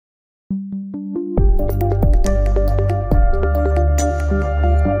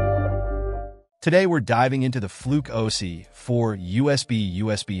Today we're diving into the Fluke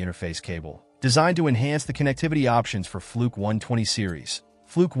OC4USB interface cable, designed to enhance the connectivity options for Fluke 120 series,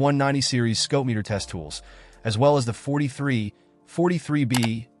 Fluke 190 series ScopeMeter test tools, as well as the 43,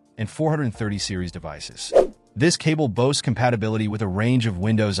 43B, and 430 series devices. This cable boasts compatibility with a range of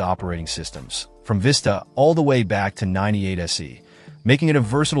Windows operating systems, from Vista all the way back to 98 SE, making it a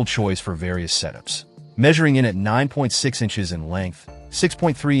versatile choice for various setups. Measuring in at 9.6 inches in length,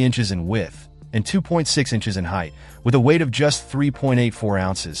 6.3 inches in width, and 2.6 inches in height, with a weight of just 3.84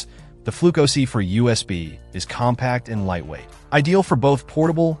 ounces, the Fluke OC4USB is compact and lightweight, ideal for both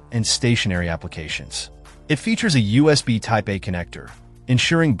portable and stationary applications. It features a USB Type-A connector,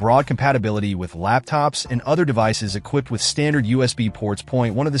 ensuring broad compatibility with laptops and other devices equipped with standard USB ports.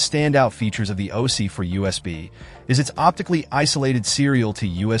 One of the standout features of the OC4USB is its optically isolated serial to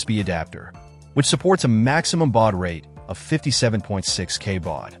USB adapter, which supports a maximum baud rate of 57.6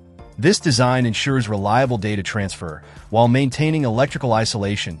 baud. This design ensures reliable data transfer while maintaining electrical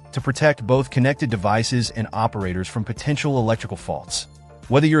isolation to protect both connected devices and operators from potential electrical faults.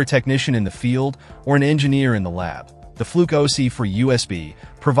 Whether you're a technician in the field or an engineer in the lab, the Fluke OC4USB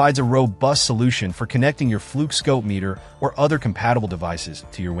provides a robust solution for connecting your Fluke ScopeMeter or other compatible devices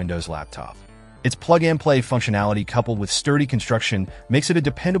to your Windows laptop. Its plug-and-play functionality coupled with sturdy construction makes it a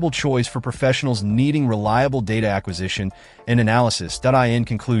dependable choice for professionals needing reliable data acquisition and analysis. In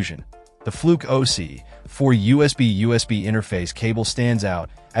conclusion, the Fluke OC4USB interface cable stands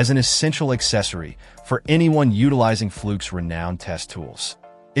out as an essential accessory for anyone utilizing Fluke's renowned test tools.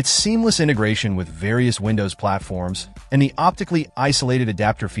 Its seamless integration with various Windows platforms and the optically isolated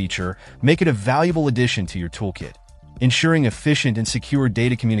adapter feature make it a valuable addition to your toolkit, ensuring efficient and secure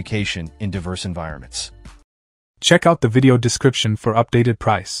data communication in diverse environments. Check out the video description for updated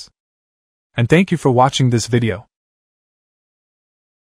price. And thank you for watching this video.